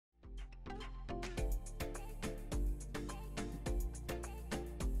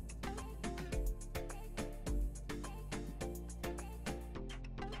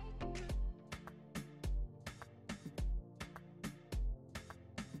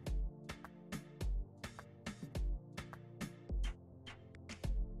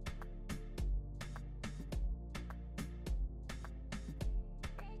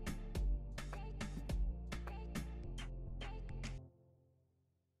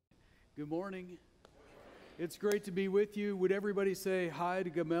Good morning. It's great to be with you. Would everybody say hi to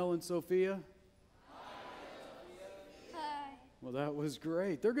Gamel and Sophia? Hi. Well, that was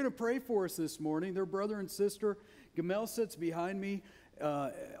great. They're going to pray for us this morning. They're brother and sister. Gamel sits behind me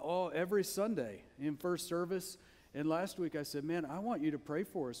every Sunday in first service. And last week I said, man, I want you to pray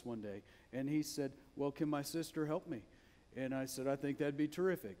for us one day. And he said, well, can my sister help me? And I said, I think that'd be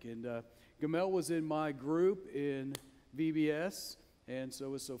terrific. And Gamel was in my group in VBS, and so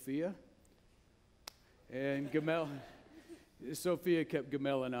was Sophia. And Sophia kept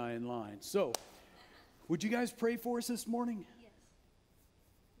Gamel and I in line. So, would you guys pray for us this morning?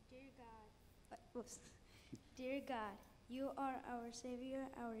 Yes. Dear God, you are our Savior,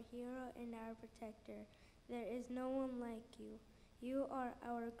 our hero, and our protector. There is no one like you. You are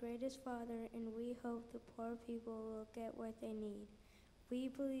our greatest Father, and we hope the poor people will get what they need. We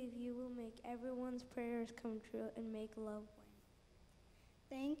believe you will make everyone's prayers come true and make love win.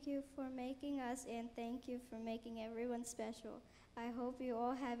 Thank you for making us, and thank you for making everyone special. I hope you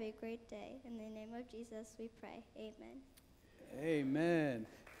all have a great day. In the name of Jesus, we pray. Amen. Amen.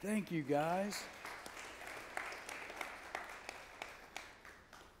 Thank you, guys.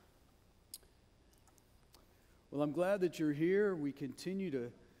 Well, I'm glad that you're here. We continue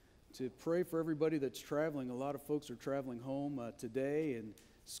to pray for everybody that's traveling. A lot of folks are traveling home today, and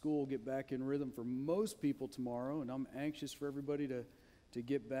school will get back in rhythm for most people tomorrow, and I'm anxious for everybody to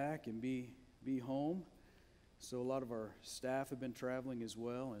get back and be home. So a lot of our staff have been traveling as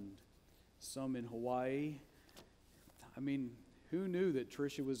well, and some in Hawaii. I mean, who knew that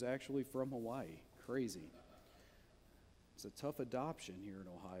Tricia was actually from Hawaii? Crazy. It's a tough adoption here in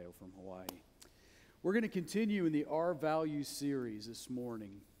Ohio from Hawaii. We're going to continue in the Our Values series this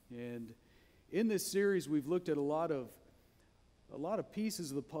morning. And in this series, we've looked at a lot of pieces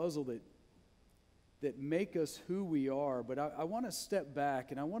of the puzzle that make us who we are. But I want to step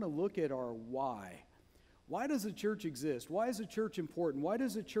back and I want to look at our why. Why does a church exist? Why is a church important? Why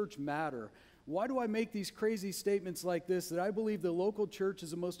does a church matter? Why do I make these crazy statements like this, that I believe the local church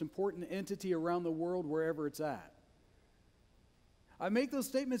is the most important entity around the world wherever it's at? I make those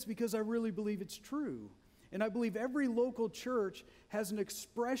statements because I really believe it's true. And I believe every local church has an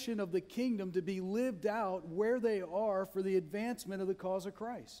expression of the kingdom to be lived out where they are for the advancement of the cause of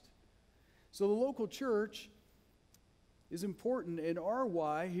Christ. So the local church is important, and our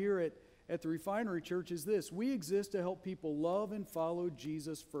why here at the Refinery Church is this: we exist to help people love and follow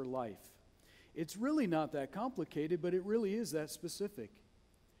Jesus for life. It's really not that complicated, but it really is that specific.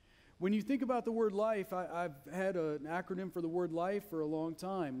 When you think about the word life, I've had an acronym for the word life for a long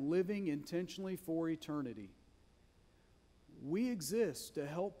time: living intentionally for eternity. We exist to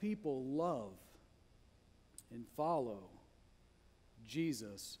help people love and follow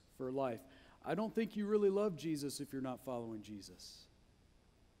Jesus for life. I don't think you really love Jesus if you're not following Jesus.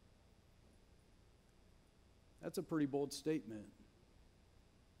 That's a pretty bold statement.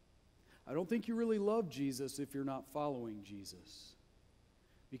 I don't think you really love Jesus if you're not following Jesus.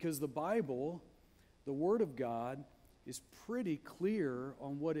 Because the Bible, the Word of God, is pretty clear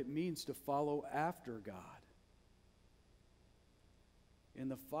on what it means to follow after God. And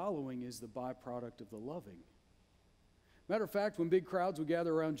the following is the byproduct of the loving. Matter of fact, when big crowds would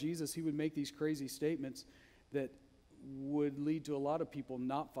gather around Jesus, he would make these crazy statements that would lead to a lot of people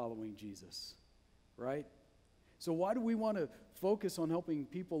not following Jesus, right? So why do we want to focus on helping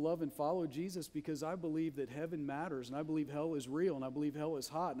people love and follow Jesus? Because I believe that heaven matters, and I believe hell is real, and I believe hell is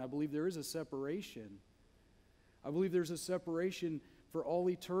hot, and I believe there is a separation. I believe there's a separation for all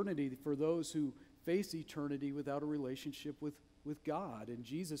eternity for those who face eternity without a relationship with God. And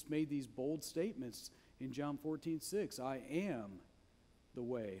Jesus made these bold statements in John 14:6. I am the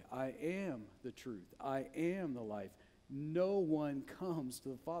way. I am the truth. I am the life. No one comes to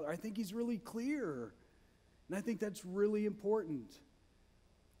the Father. I think he's really clear. And I think that's really important.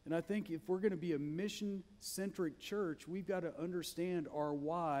 And I think if we're going to be a mission-centric church, we've got to understand our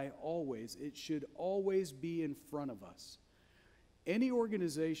why always. It should always be in front of us. Any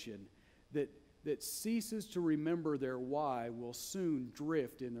organization that ceases to remember their why will soon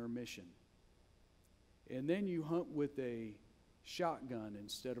drift in their mission. And then you hunt with a shotgun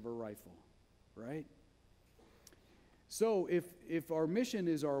instead of a rifle, right? So if our mission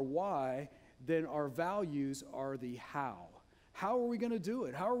is our why, then our values are the how. How are we going to do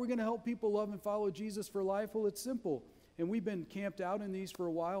it? How are we going to help people love and follow Jesus for life? Well, it's simple. And we've been camped out in these for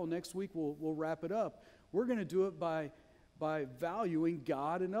a while. Next week, we'll wrap it up. We're going to do it by valuing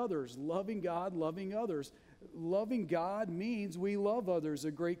God and others, loving God, loving others. Loving God means we love others.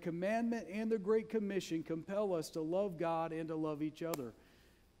 The Great Commandment and the Great Commission compel us to love God and to love each other.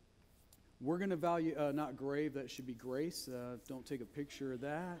 We're going to value, not grave, that should be grace. Don't take a picture of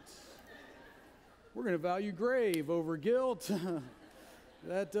that. We're going to value grave over guilt.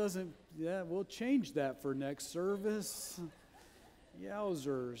 We'll change that for next service.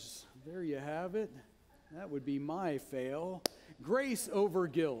 Yowzers. There you have it. That would be my fail. Grace over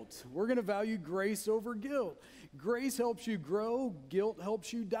guilt. We're going to value grace over guilt. Grace helps you grow. Guilt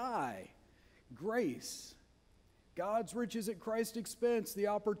helps you die. Grace. God's riches at Christ's expense. The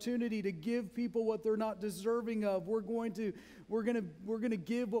opportunity to give people what they're not deserving of. We're going to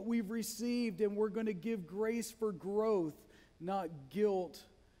give what we've received, and we're going to give grace for growth, not guilt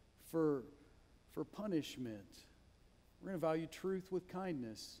for punishment. We're going to value truth with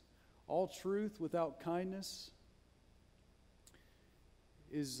kindness. All truth without kindness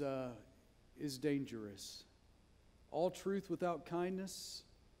is dangerous. All truth without kindness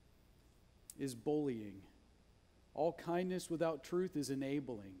is bullying. All kindness without truth is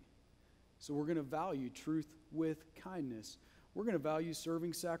enabling. So we're going to value truth with kindness. We're going to value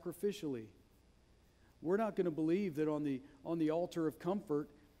serving sacrificially. We're not going to believe that on the altar of comfort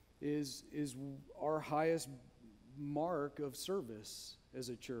is our highest mark of service as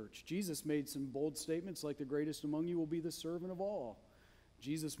a church. Jesus made some bold statements like the greatest among you will be the servant of all.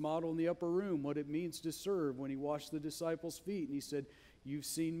 Jesus modeled in the upper room what it means to serve when he washed the disciples' feet, and he said, "You've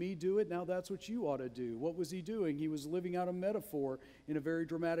seen me do it, now that's what you ought to do." What was he doing? He was living out a metaphor in a very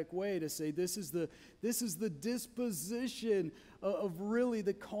dramatic way to say this is the disposition of really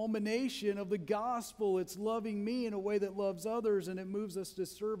the culmination of the gospel. It's loving me in a way that loves others, and it moves us to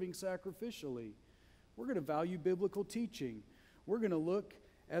serving sacrificially. We're going to value biblical teaching. We're going to look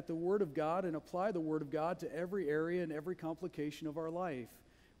at the Word of God and apply the Word of God to every area and every complication of our life.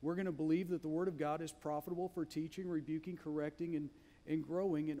 We're going to believe that the Word of God is profitable for teaching, rebuking, correcting, and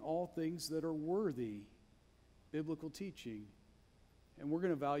growing in all things that are worthy. Biblical teaching. And we're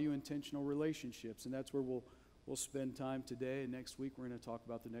going to value intentional relationships, and that's where we'll spend time today, and next week we're going to talk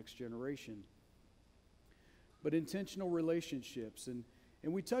about the next generation. But intentional relationships, and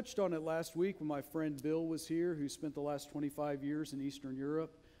we touched on it last week when my friend Bill was here, who spent the last 25 years in Eastern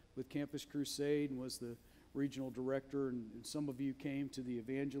Europe with Campus Crusade and was the regional director, and some of you came to the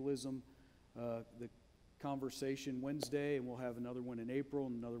evangelism, the conversation Wednesday, and we'll have another one in April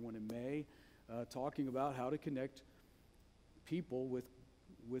and another one in May, talking about how to connect people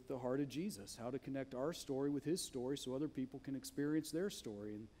with the heart of Jesus, how to connect our story with his story so other people can experience their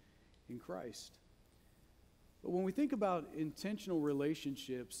story in Christ. But when we think about intentional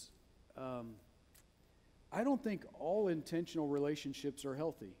relationships, I don't think all intentional relationships are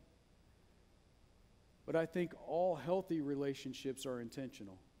healthy. But I think all healthy relationships are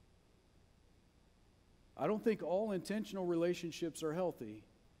intentional. I don't think all intentional relationships are healthy,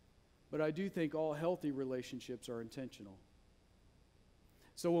 but I do think all healthy relationships are intentional.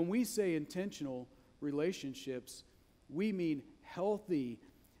 So when we say intentional relationships, we mean healthy,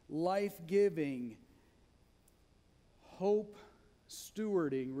 life-giving,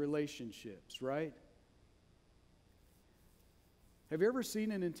 hope-stewarding relationships, right? Have you ever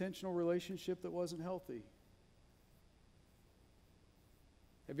seen an intentional relationship that wasn't healthy?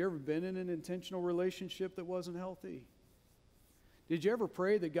 Have you ever been in an intentional relationship that wasn't healthy? Did you ever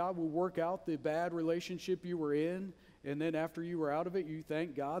pray that God would work out the bad relationship you were in, and then after you were out of it, you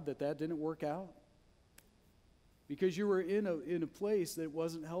thank God that didn't work out? Because you were in a place that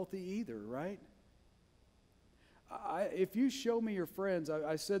wasn't healthy either, right? If you show me your friends,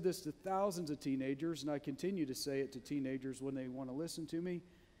 I said this to thousands of teenagers, and I continue to say it to teenagers when they want to listen to me.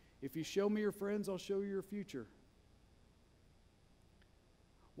 If you show me your friends, I'll show you your future.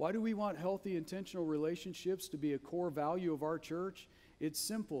 Why do we want healthy, intentional relationships to be a core value of our church? It's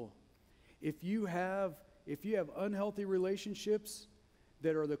simple. If you have unhealthy relationships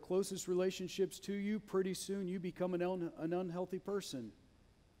that are the closest relationships to you, pretty soon you become an unhealthy person.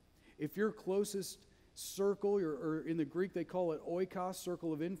 If your closest circle, or in the Greek they call it oikos,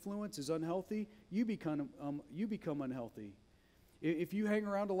 circle of influence, is unhealthy, you become unhealthy. If you hang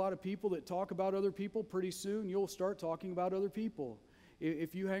around a lot of people that talk about other people, pretty soon you'll start talking about other people.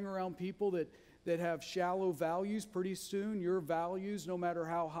 If you hang around people that have shallow values, pretty soon your values, no matter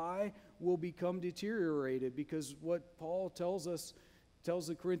how high, will become deteriorated, because what Paul tells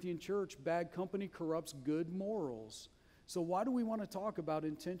the Corinthian church, bad company corrupts good morals. So why do we want to talk about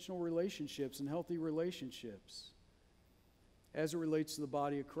intentional relationships and healthy relationships as it relates to the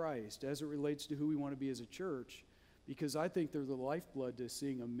body of Christ, as it relates to who we want to be as a church? Because I think they're the lifeblood to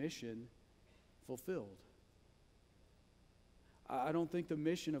seeing a mission fulfilled. I don't think the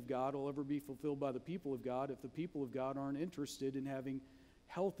mission of God will ever be fulfilled by the people of God if the people of God aren't interested in having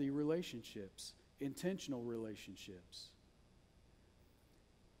healthy relationships, intentional relationships.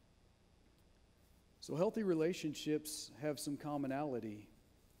 So healthy relationships have some commonality.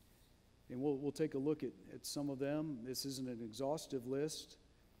 And we'll take a look at some of them. This isn't an exhaustive list,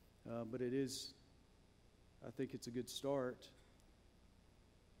 but it is, I think it's a good start.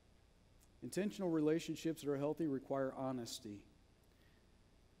 Intentional relationships that are healthy require honesty.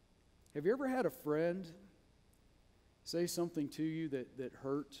 Have you ever had a friend say something to you that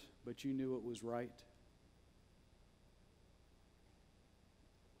hurt, but you knew it was right?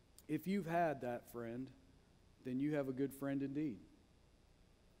 If you've had that friend, then you have a good friend indeed.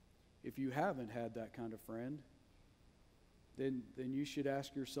 If you haven't had that kind of friend, then you should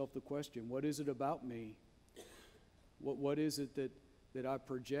ask yourself the question, what is it about me? What is it that I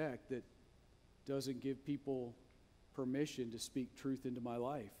project that doesn't give people permission to speak truth into my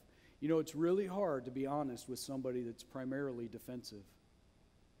life? You know, it's really hard to be honest with somebody that's primarily defensive.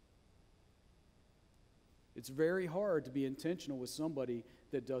 It's very hard to be intentional with somebody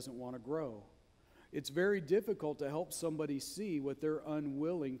that doesn't want to grow. It's very difficult to help somebody see what they're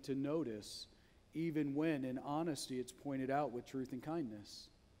unwilling to notice, even when, in honesty, it's pointed out with truth and kindness.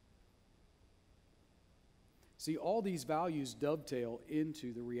 See, all these values dovetail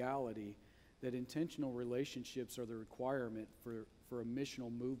into the reality that intentional relationships are the requirement for a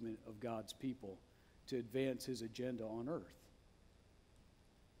missional movement of God's people to advance His agenda on earth.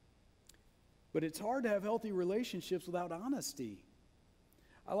 But it's hard to have healthy relationships without honesty.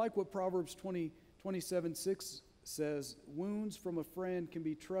 I like what Proverbs 27:6 says, wounds from a friend can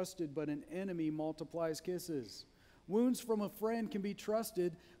be trusted, but an enemy multiplies kisses. Wounds from a friend can be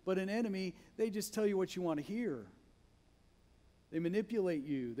trusted, but an enemy, they just tell you what you want to hear. They manipulate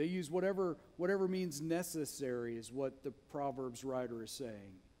you. They use whatever means necessary, is what the Proverbs writer is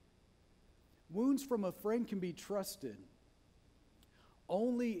saying. Wounds from a friend can be trusted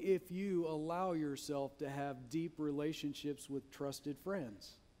only if you allow yourself to have deep relationships with trusted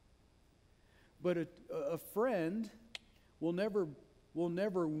friends. But a friend will never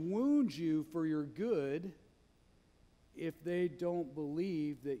wound you for your good if they don't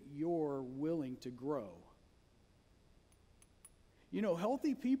believe that you're willing to grow. You know,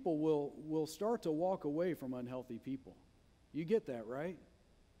 healthy people will start to walk away from unhealthy people. You get that, right?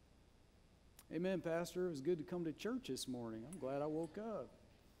 Amen, Pastor. It was good to come to church this morning. I'm glad I woke up.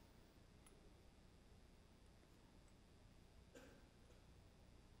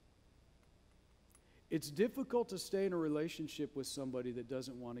 It's difficult to stay in a relationship with somebody that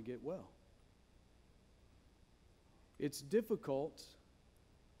doesn't want to get well. It's difficult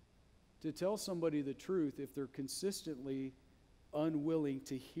to tell somebody the truth if they're consistently unwilling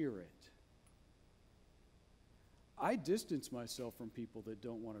to hear it. I distance myself from people that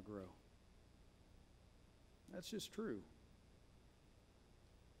don't want to grow. That's just true.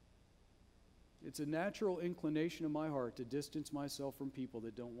 It's a natural inclination of my heart to distance myself from people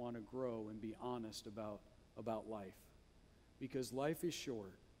that don't want to grow and be honest about life. Because life is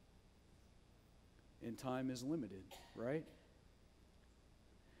short and time is limited, right?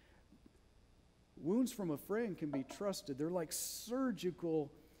 Wounds from a friend can be trusted. They're like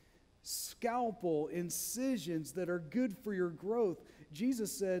surgical scalpel incisions that are good for your growth.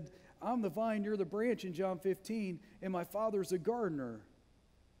 Jesus said, I'm the vine, you're the branch in John 15, and my Father's a gardener.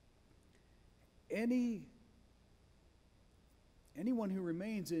 Anyone who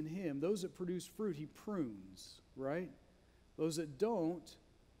remains in Him, those that produce fruit, He prunes, right? Those that don't,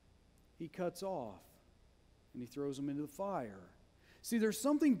 He cuts off, and He throws them into the fire. See, there's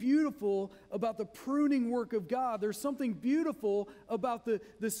something beautiful about the pruning work of God. There's something beautiful about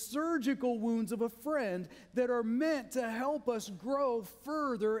the surgical wounds of a friend that are meant to help us grow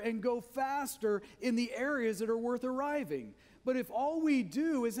further and go faster in the areas that are worth arriving. But if all we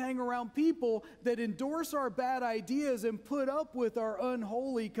do is hang around people that endorse our bad ideas and put up with our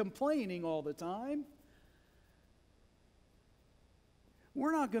unholy complaining all the time,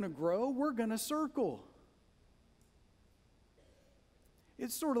 we're not going to grow. We're going to circle.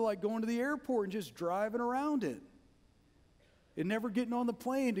 It's sort of like going to the airport and just driving around it and never getting on the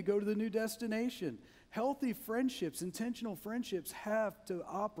plane to go to the new destination. Healthy friendships, intentional friendships have to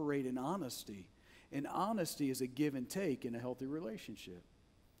operate in honesty. And honesty is a give and take in a healthy relationship.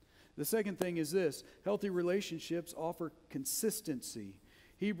 The second thing is this: healthy relationships offer consistency.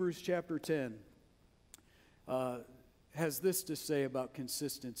 Hebrews chapter 10 has this to say about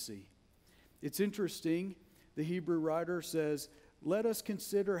consistency. It's interesting. The Hebrew writer says, let us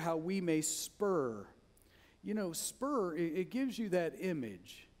consider how we may spur. You know, spur, it gives you that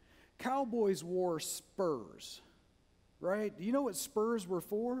image. Cowboys wore spurs, right? Do you know what spurs were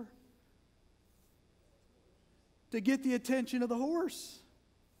for? To get the attention of the horse.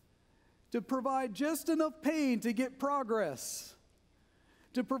 To provide just enough pain to get progress.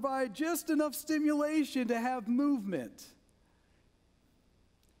 To provide just enough stimulation to have movement.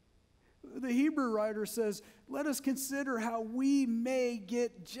 But the Hebrew writer says, let us consider how we may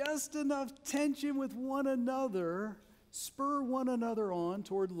get just enough tension with one another, spur one another on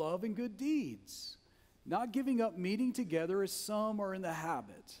toward love and good deeds, not giving up meeting together as some are in the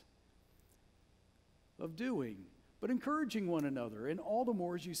habit of doing, but encouraging one another, and all the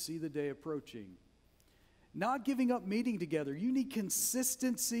more as you see the day approaching. Not giving up meeting together. You need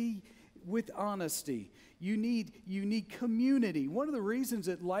consistency with honesty. You need community. One of the reasons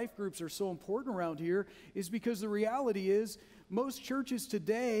that life groups are so important around here is because the reality is most churches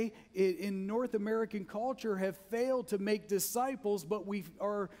today in North American culture have failed to make disciples, but we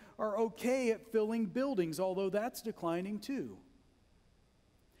are okay at filling buildings, although that's declining too.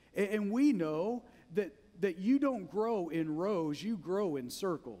 And we know that you don't grow in rows, you grow in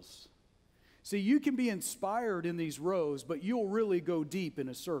circles. See, you can be inspired in these rows, but you'll really go deep in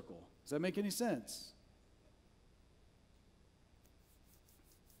a circle. Does that make any sense?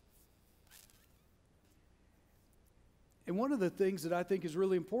 And one of the things that I think is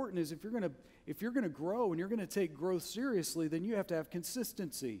really important is if you're going to grow and you're going to take growth seriously, then you have to have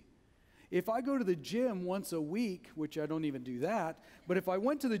consistency. If I go to the gym once a week, which I don't even do that, but if I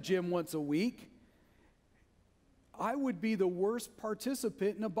went to the gym once a week, I would be the worst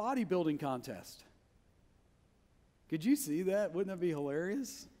participant in a bodybuilding contest. Could you see that? Wouldn't that be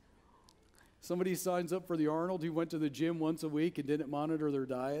hilarious? Somebody signs up for the Arnold who went to the gym once a week and didn't monitor their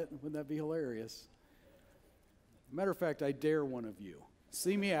diet. Wouldn't that be hilarious? Matter of fact, I dare one of you.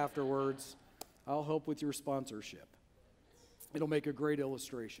 See me afterwards. I'll help with your sponsorship. It'll make a great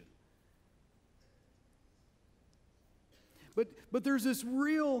illustration. But there's this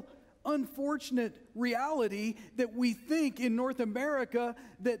real unfortunate reality that we think in North America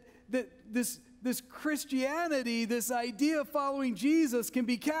that this Christianity, this idea of following Jesus can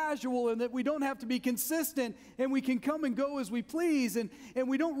be casual and that we don't have to be consistent and we can come and go as we please and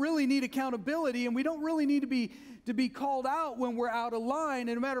we don't really need accountability and we don't really need to be called out when we're out of line.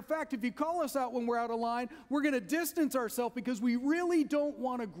 And a matter of fact, if you call us out when we're out of line, we're going to distance ourselves because we really don't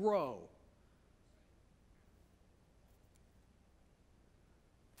want to grow.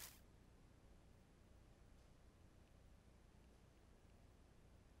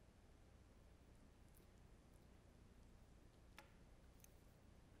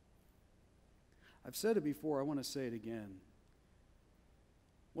 I've said it before, I want to say it again.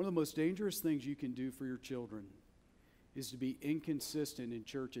 One of the most dangerous things you can do for your children is to be inconsistent in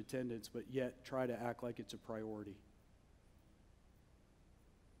church attendance, but yet try to act like it's a priority.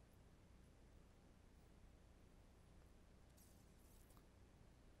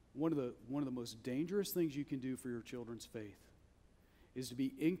 One of the most dangerous things you can do for your children's faith is to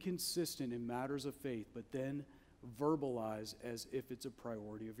be inconsistent in matters of faith, but then verbalize as if it's a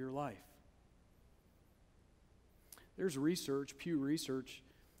priority of your life. There's research, Pew Research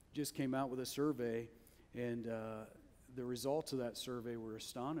just came out with a survey, and the results of that survey were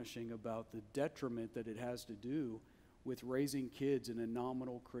astonishing about the detriment that it has to do with raising kids in a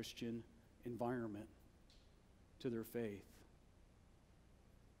nominal Christian environment to their faith.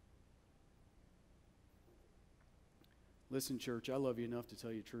 Listen, church, I love you enough to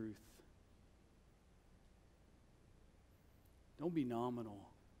tell you the truth. Don't be nominal.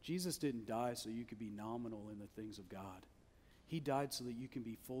 Jesus didn't die so you could be nominal in the things of God. He died so that you can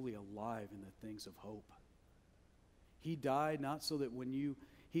be fully alive in the things of hope. He died not so that when you,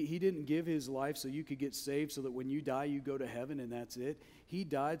 he didn't give his life so you could get saved so that when you die you go to heaven and that's it. He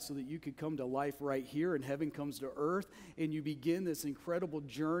died so that you could come to life right here and heaven comes to earth and you begin this incredible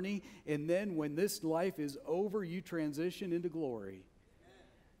journey, and then when this life is over you transition into glory.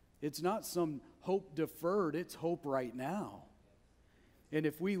 It's not some hope deferred, it's hope right now. And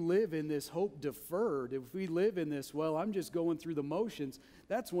if we live in this hope deferred, if we live in this, well, I'm just going through the motions,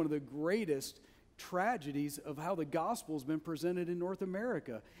 that's one of the greatest tragedies of how the gospel has been presented in North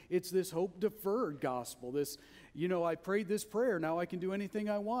America. It's this hope deferred gospel. This, I prayed this prayer, now I can do anything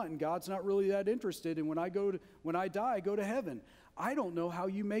I want, and God's not really that interested, and when I die, I go to heaven. I don't know how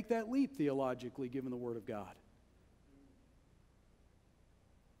you make that leap theologically, given the Word of God.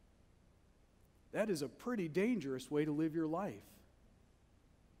 That is a pretty dangerous way to live your life.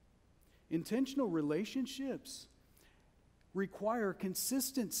 Intentional relationships require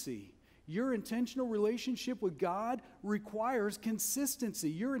consistency. Your intentional relationship with God requires consistency.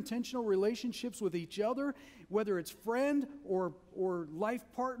 Your intentional relationships with each other, whether it's friend or life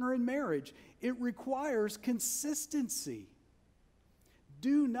partner in marriage, it requires consistency.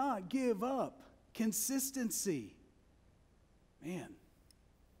 Do not give up. Consistency. Man,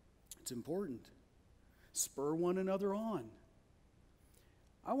 it's important. Spur one another on.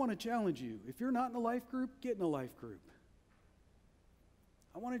 I want to challenge you. If you're not in a life group, get in a life group.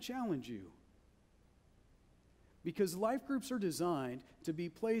 I want to challenge you. Because life groups are designed to be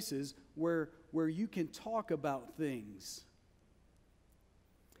places where you can talk about things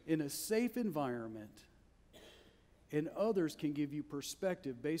in a safe environment, and others can give you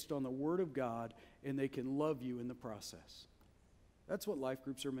perspective based on the Word of God, and they can love you in the process. That's what life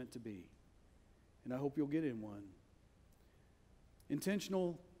groups are meant to be. And I hope you'll get in one.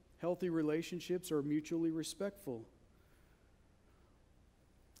 Intentional, healthy relationships are mutually respectful.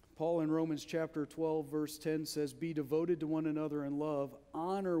 Paul in Romans chapter 12, verse 10 says, "Be devoted to one another in love.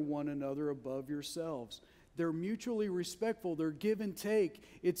 Honor one another above yourselves." They're mutually respectful. They're give and take.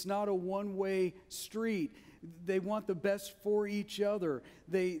 It's not a one-way street. They want the best for each other.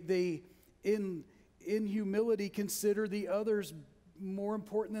 They in humility, consider the others more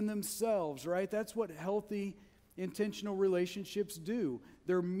important than themselves, right? That's what healthy, intentional relationships do.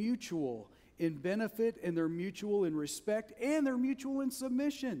 They're mutual in benefit, and they're mutual in respect, and they're mutual in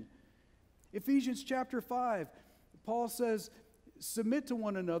submission. Ephesians chapter 5, Paul says, submit to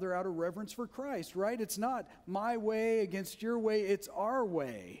one another out of reverence for Christ, right? It's not my way against your way, it's our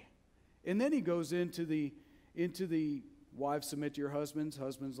way. And then he goes into the wives, submit to your husbands,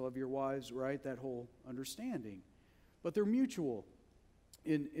 husbands, love your wives, right? That whole understanding. But they're mutual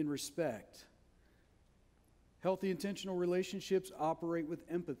in respect. Healthy, intentional relationships operate with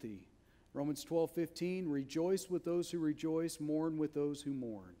empathy. Romans 12:15, rejoice with those who rejoice, mourn with those who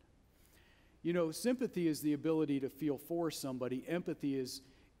mourn. You know, sympathy is the ability to feel for somebody. Empathy is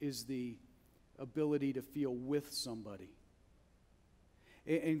the ability to feel with somebody.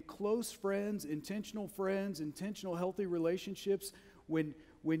 And close friends, intentional healthy relationships, when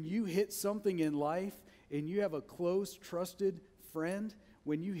you hit something in life and you have a close, trusted friend,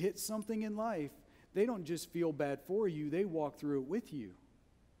 when you hit something in life, they don't just feel bad for you, they walk through it with you.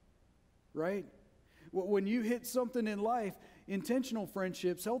 Right? When you hit something in life, intentional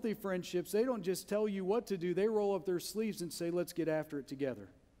friendships, healthy friendships, they don't just tell you what to do, they roll up their sleeves and say, let's get after it together.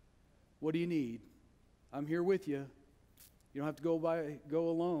 What do you need? I'm here with you. You don't have to go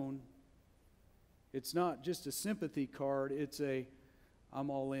alone. It's not just a sympathy card, it's a I'm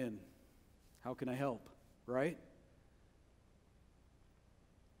all in. How can I help? Right?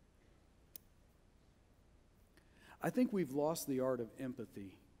 I think we've lost the art of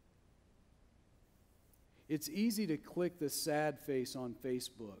empathy. It's easy to click the sad face on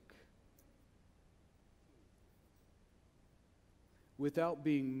Facebook without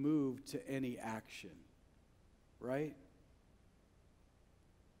being moved to any action, right?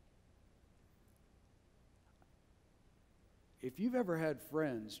 If you've ever had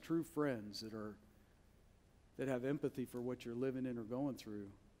friends, true friends that have empathy for what you're living in or going through,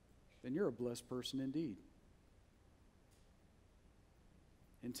 then you're a blessed person indeed.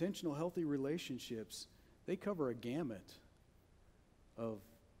 Intentional, healthy relationships, they cover a gamut of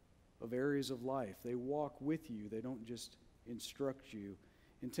areas of life. They walk with you. They don't just instruct you.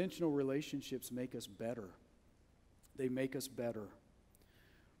 Intentional relationships make us better. They make us better.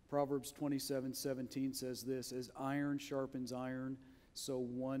 Proverbs 27:17 says this, as iron sharpens iron, so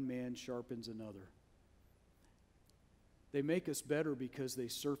one man sharpens another. They make us better because they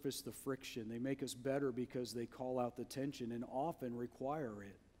surface the friction. They make us better because they call out the tension and often require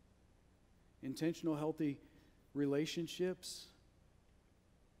it. Intentional, healthy relationships,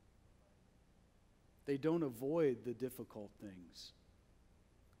 they don't avoid the difficult things.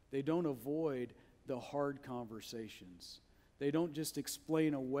 They don't avoid the hard conversations. They don't just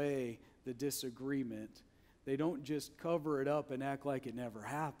explain away the disagreement. They don't just cover it up and act like it never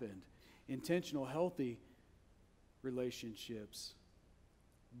happened. Intentional, healthy relationships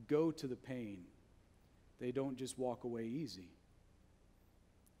go to the pain. They don't just walk away easy.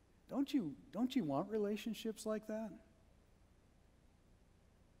 Don't you want relationships like that?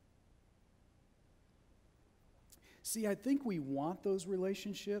 See, I think we want those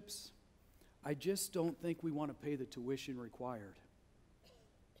relationships. I just don't think we want to pay the tuition required.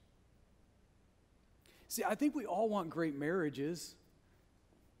 See, I think we all want great marriages,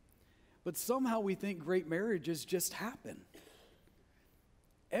 but somehow we think great marriages just happen.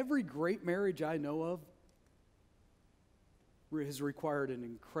 Every great marriage I know of has required an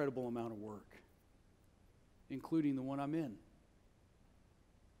incredible amount of work, including the one I'm in.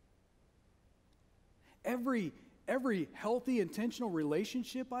 Every healthy, intentional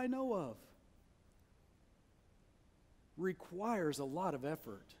relationship I know of requires a lot of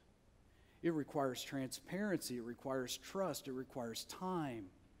effort. It requires transparency, it requires trust, it requires time,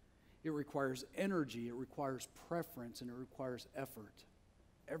 it requires energy, it requires preference, and it requires effort.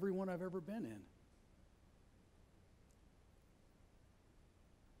 Every one I've ever been in.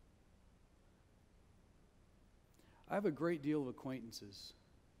 I have a great deal of acquaintances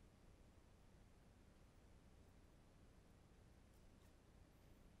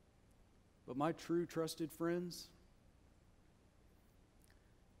But my true trusted friends,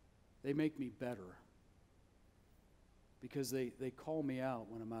 they make me better because they call me out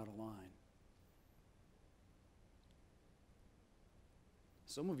when I'm out of line.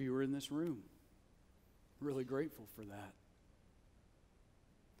 Some of you are in this room. Really grateful for that.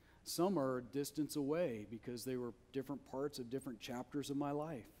 Some are a distance away because they were different parts of different chapters of my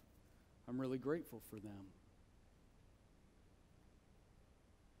life. I'm really grateful for them.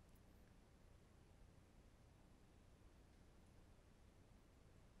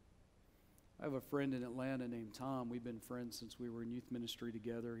 I have a friend in Atlanta named Tom. We've been friends since we were in youth ministry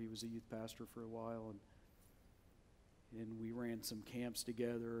together. He was a youth pastor for a while, and we ran some camps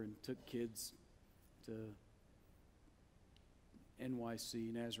together and took kids to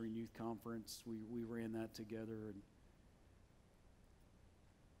NYC, Nazarene Youth Conference. We ran that together.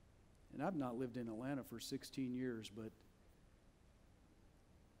 And I've not lived in Atlanta for 16 years, but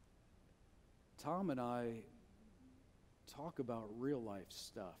Tom and I talk about real life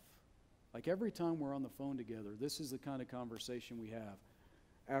stuff. Like every time we're on the phone together, this is the kind of conversation we have.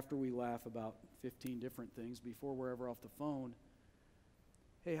 After we laugh about 15 different things, before we're ever off the phone,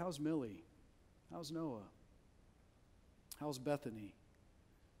 hey, how's Millie? How's Noah? How's Bethany?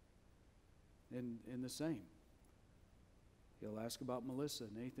 And the same. He'll ask about Melissa,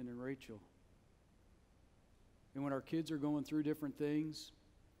 Nathan, and Rachel. And when our kids are going through different things,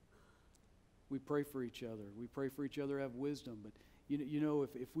 we pray for each other. We pray for each other to have wisdom. But you know,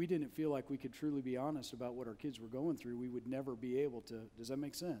 if we didn't feel like we could truly be honest about what our kids were going through, we would never be able to. Does that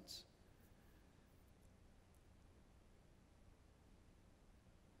make sense?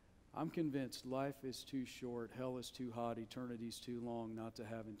 I'm convinced life is too short, hell is too hot, eternity's too long not to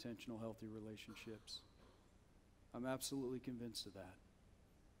have intentional, healthy relationships. I'm absolutely convinced of that.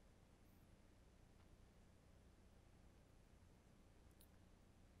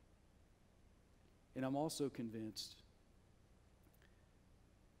 And I'm also convinced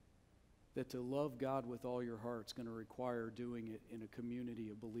that to love God with all your heart is going to require doing it in a community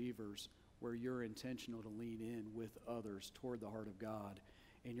of believers where you're intentional to lean in with others toward the heart of God.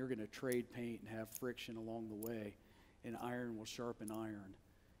 And you're going to trade paint and have friction along the way, and iron will sharpen iron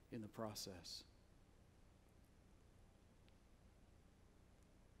in the process.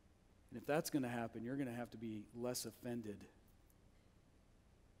 And if that's going to happen, you're going to have to be less offended.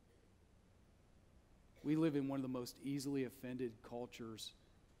 We live in one of the most easily offended cultures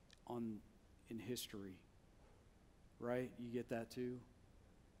in history, right? You get that too?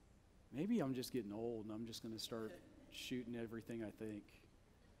 Maybe I'm just getting old and I'm just going to start shooting everything I think.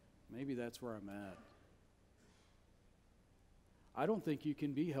 Maybe that's where I'm at. I don't think you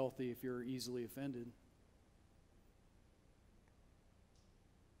can be healthy if you're easily offended.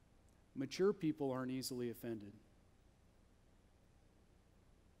 Mature people aren't easily offended.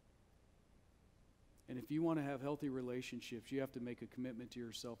 And if you want to have healthy relationships, you have to make a commitment to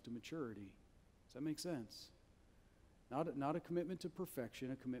yourself to maturity. Does that make sense? Not a commitment to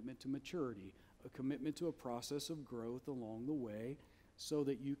perfection, a commitment to maturity, a commitment to a process of growth along the way so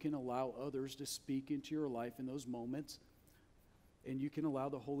that you can allow others to speak into your life in those moments, and you can allow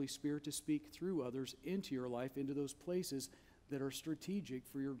the Holy Spirit to speak through others into your life, into those places that are strategic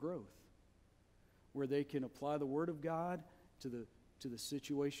for your growth, where they can apply the Word of God to the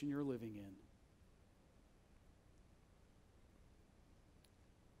situation you're living in.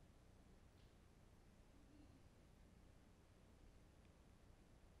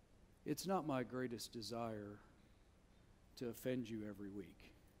 It's not my greatest desire to offend you every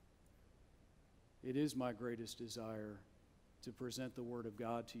week. It is my greatest desire to present the Word of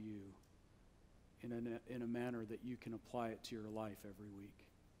God to you in a manner that you can apply it to your life every week.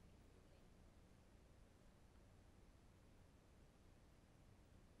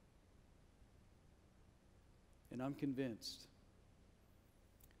 And I'm convinced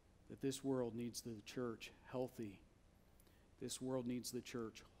that this world needs the church healthy. This world needs the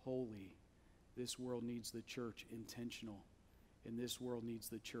church holy. This world needs the church intentional. And this world needs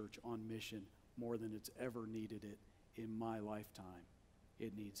the church on mission more than it's ever needed it in my lifetime.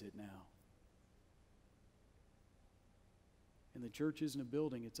 It needs it now. And the church isn't a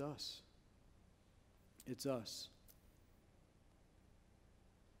building, it's us. It's us.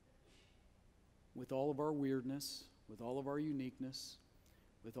 With all of our weirdness, with all of our uniqueness,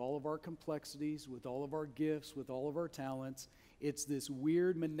 with all of our complexities, with all of our gifts, with all of our talents, it's this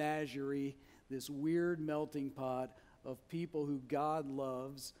weird menagerie, this weird melting pot of people who God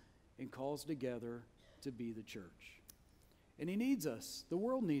loves and calls together to be the church. And He needs us. The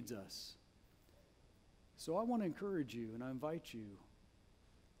world needs us. So I want to encourage you, and I invite you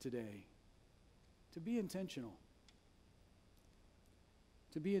today to be intentional.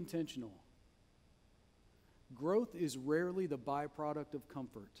 To be intentional. Growth is rarely the byproduct of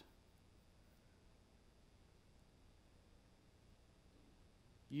comfort.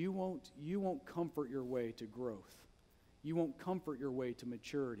 You won't comfort your way to growth. You won't comfort your way to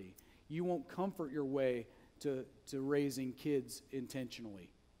maturity. You won't comfort your way to raising kids intentionally.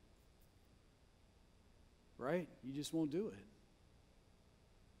 Right? You just won't do it.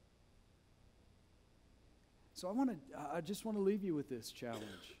 So I just want to leave you with this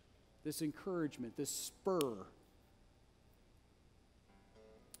challenge, this encouragement, this spur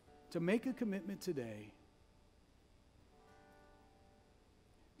to make a commitment today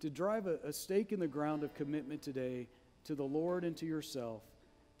to drive a stake in the ground of commitment today to the Lord and to yourself,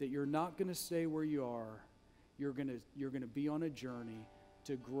 that you're not going to stay where you are. You're going to be on a journey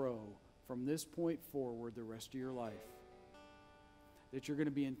to grow from this point forward the rest of your life. That you're going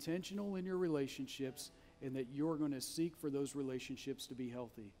to be intentional in your relationships, and that you're going to seek for those relationships to be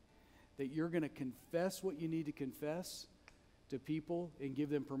healthy. That you're going to confess what you need to confess to people and give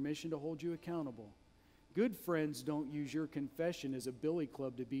them permission to hold you accountable. Good friends don't use your confession as a billy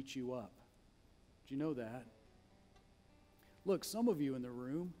club to beat you up. Do you know that? Look, some of you in the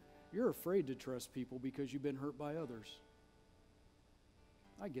room, you're afraid to trust people because you've been hurt by others.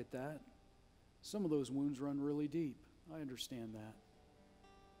 I get that. Some of those wounds run really deep. I understand that.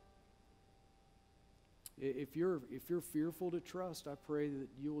 If you're fearful to trust, I pray that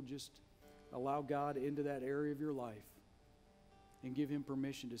you will just allow God into that area of your life and give Him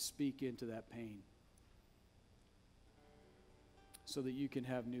permission to speak into that pain so that you can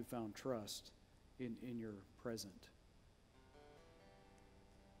have newfound trust in your present.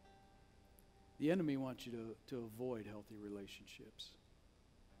 The enemy wants you to avoid healthy relationships.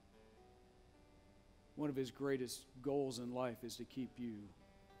 One of his greatest goals in life is to keep you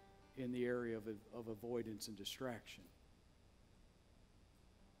in the area of avoidance and distraction.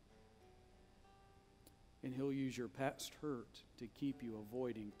 And he'll use your past hurt to keep you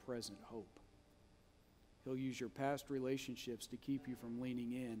avoiding present hope. He'll use your past relationships to keep you from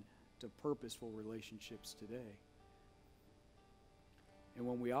leaning in to purposeful relationships today. And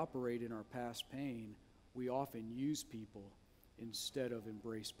when we operate in our past pain, we often use people instead of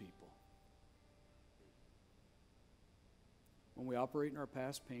embrace people. When we operate in our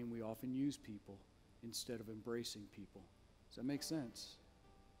past pain, we often use people instead of embracing people. Does that make sense?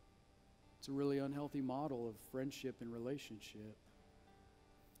 It's a really unhealthy model of friendship and relationship.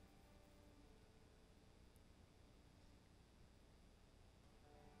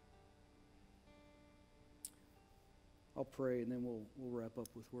 I'll pray and then we'll wrap up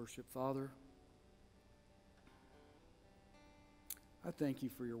with worship. Father, I thank you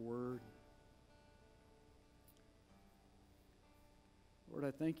for your word. Lord,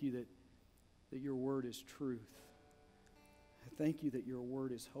 I thank you that your word is truth. I thank you that your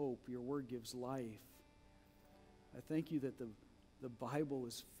word is hope. Your word gives life. I thank you that the Bible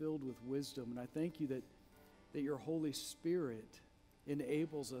is filled with wisdom. And I thank you that your Holy Spirit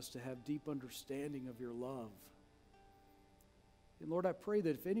enables us to have deep understanding of your love. And Lord, I pray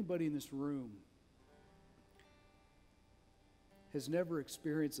that if anybody in this room has never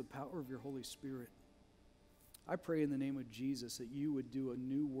experienced the power of your Holy Spirit, I pray in the name of Jesus that you would do a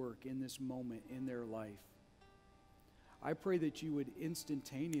new work in this moment in their life. I pray that you would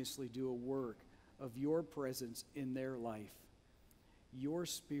instantaneously do a work of your presence in their life, your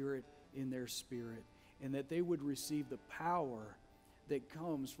spirit in their spirit, and that they would receive the power that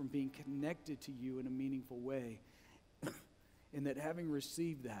comes from being connected to you in a meaningful way. And that having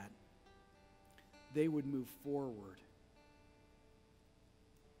received that, they would move forward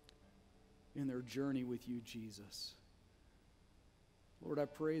in their journey with you, Jesus. Lord, I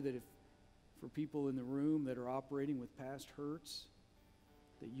pray that if for people in the room that are operating with past hurts,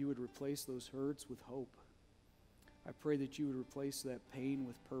 that you would replace those hurts with hope. I pray that you would replace that pain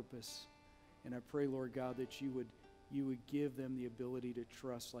with purpose. And I pray, Lord God, that you would give them the ability to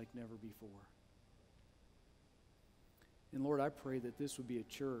trust like never before. And Lord, I pray that this would be a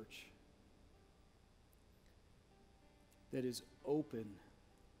church that is open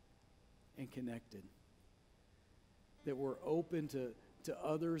and connected. That we're open to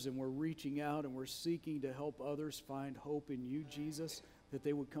others and we're reaching out and we're seeking to help others find hope in you, Jesus, that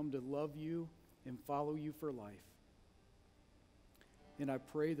they would come to love you and follow you for life. And I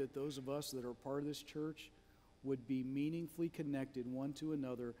pray that those of us that are part of this church would be meaningfully connected one to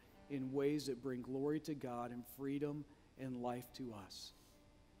another in ways that bring glory to God and freedom and life to us,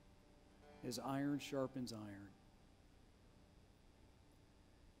 as iron sharpens iron.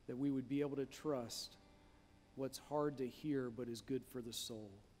 That we would be able to trust what's hard to hear but is good for the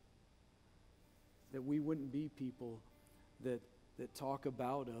soul. That we wouldn't be people that talk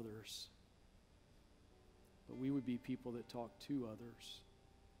about others, but we would be people that talk to others.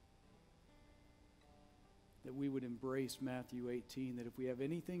 That we would embrace Matthew 18, that if we have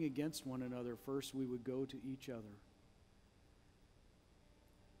anything against one another, first we would go to each other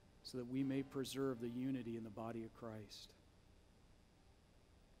so that we may preserve the unity in the body of Christ.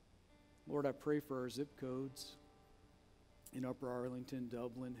 Lord, I pray for our zip codes in Upper Arlington,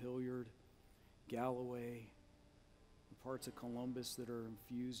 Dublin, Hilliard, Galloway, the parts of Columbus that are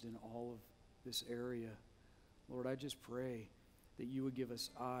infused in all of this area. Lord, I just pray that you would give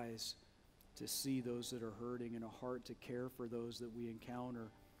us eyes to see those that are hurting and a heart to care for those that we encounter,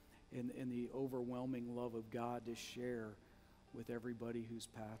 and the overwhelming love of God to share with everybody whose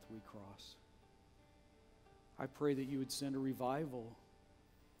path we cross. I pray that you would send a revival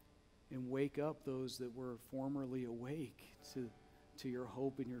and wake up those that were formerly awake to your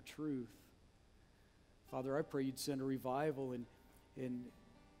hope and your truth. Father, I pray you'd send a revival in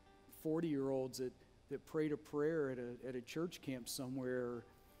 40-year-olds that prayed a prayer at a church camp somewhere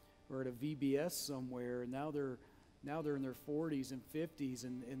or at a VBS somewhere, and now they're in their 40s and 50s,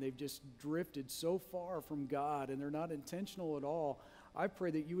 and they've just drifted so far from God, and they're not intentional at all. I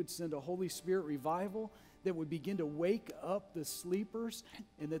pray that you would send a Holy Spirit revival that would begin to wake up the sleepers,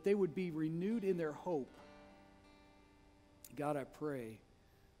 and that they would be renewed in their hope. God, I pray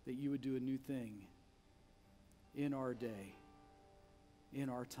that you would do a new thing in our day, in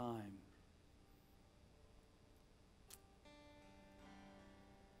our time.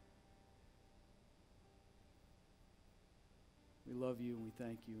 We love you and we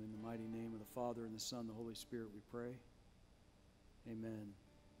thank you. In the mighty name of the Father and the Son and the Holy Spirit we pray. Amen.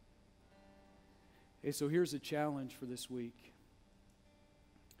 Okay, so here's a challenge for this week.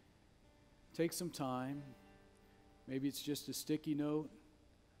 Take some time. Maybe it's just a sticky note,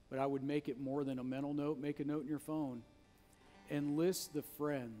 but I would make it more than a mental note. Make a note in your phone and list the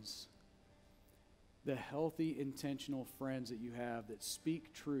friends, the healthy, intentional friends that you have that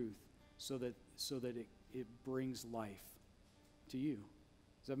speak truth so that it brings life to you.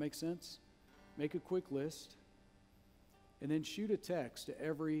 Does that make sense? Make a quick list and then shoot a text to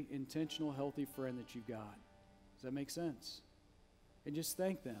every intentional, healthy friend that you've got. Does that make sense? And just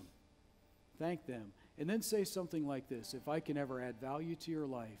thank them. Thank them. And then say something like this: if I can ever add value to your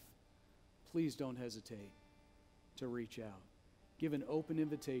life, please don't hesitate to reach out. Give an open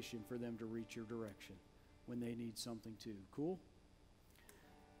invitation for them to reach your direction when they need something too. Cool?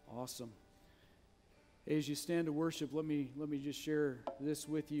 Awesome. As you stand to worship, let me just share this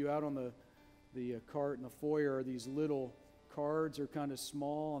with you. Out on the cart in the foyer are these little cards. They're kind of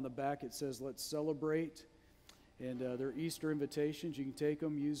small. On the back it says, "Let's celebrate." And they're Easter invitations. You can take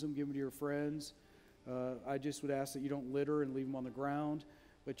them, use them, give them to your friends. I just would ask that you don't litter and leave them on the ground,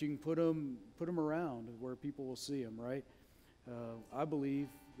 but you can put them around where people will see them, right? I believe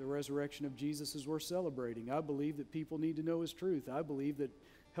the resurrection of Jesus is worth celebrating. I believe that people need to know his truth. I believe that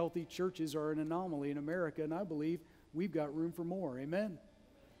healthy churches are an anomaly in America, and I believe we've got room for more. Amen?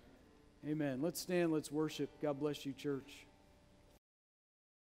 Amen. Let's stand, let's worship. God bless you, church.